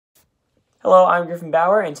Hello, I'm Griffin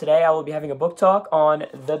Bauer, and today I will be having a book talk on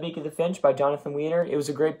The Beak of the Finch by Jonathan Weiner. It was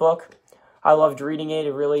a great book. I loved reading it.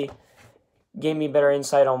 It really gave me better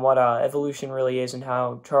insight on what evolution really is and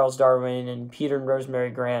how Charles Darwin and Peter and Rosemary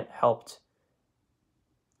Grant helped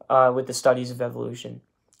with the studies of evolution.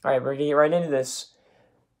 All right, we're going to get right into this.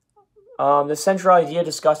 The central idea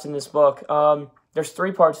discussed in this book, there's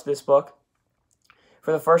three parts to this book.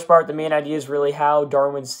 For the first part, the main idea is really how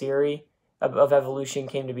Darwin's theory of evolution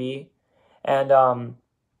came to be. And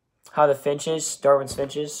how the finches, Darwin's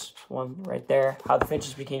finches, one right there, how the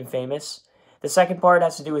finches became famous. The second part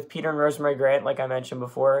has to do with Peter and Rosemary Grant, like I mentioned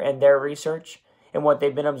before, and their research and what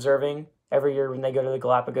they've been observing every year when they go to the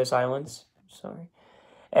Galapagos Islands.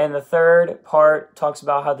 And the third part talks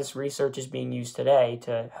about how this research is being used today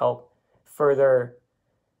to help further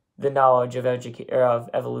the knowledge of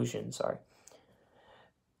evolution.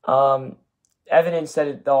 Evidence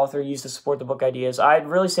that the author used to support the book ideas. I'd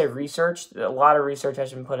really say research. A lot of research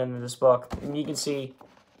has been put into this book. And you can see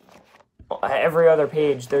every other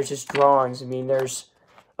page, there's just drawings. I mean, there's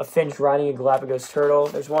a finch riding a Galapagos turtle.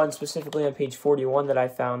 There's one specifically on page 41 that I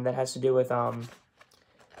found that has to do with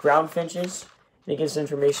ground finches. And it gives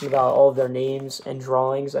information about all of their names and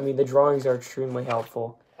drawings. I mean, the drawings are extremely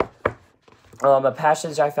helpful. A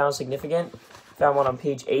passage I found significant, found one on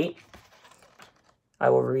page 8. I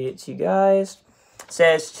will read it to you guys. It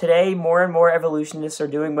says, today, more and more evolutionists are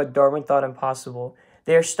doing what Darwin thought impossible.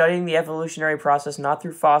 They are studying the evolutionary process not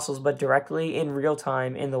through fossils, but directly in real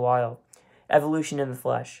time in the wild. Evolution in the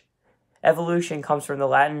flesh. Evolution comes from the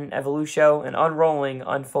Latin evolutio, an unrolling,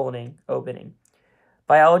 unfolding, opening.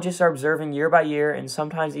 Biologists are observing year by year, and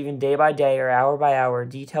sometimes even day by day or hour by hour,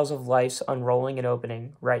 details of life's unrolling and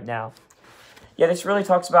opening right now. Yeah, this really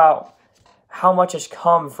talks about how much has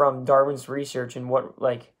come from Darwin's research and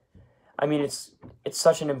it's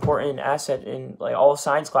such an important asset in all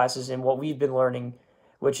science classes and what we've been learning,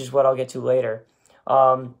 which is what I'll get to later.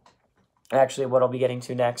 Actually, what I'll be getting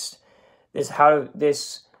to next is how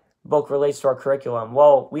this book relates to our curriculum.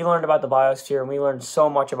 Well, we learned about the biosphere and we learned so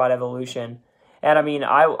much about evolution. And I mean,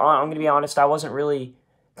 I'm going to be honest, I wasn't really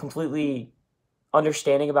completely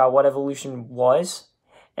understanding about what evolution was,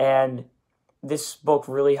 and this book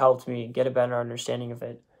really helped me get a better understanding of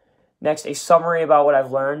it. Next, a summary about what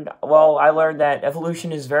I've learned. Well, I learned that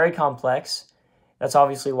evolution is very complex. That's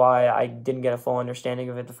obviously why I didn't get a full understanding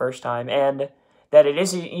of it the first time. And that it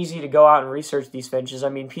isn't easy to go out and research these finches. I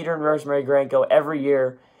mean, Peter and Rosemary Grant go every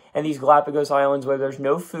year, and these Galapagos Islands where there's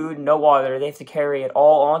no food, no water, they have to carry it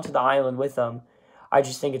all onto the island with them. I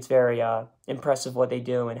just think it's very impressive what they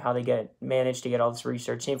do and how they manage to get all this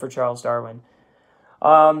research. Same for Charles Darwin.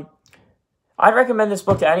 I'd recommend this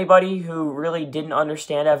book to anybody who really didn't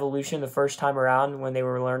understand evolution the first time around when they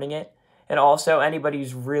were learning it. And also anybody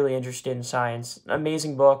who's really interested in science.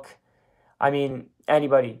 Amazing book. I mean,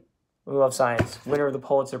 anybody who loves science. Winner of the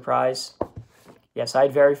Pulitzer Prize. Yes, I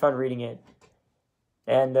had very fun reading it.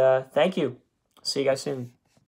 And thank you. See you guys soon.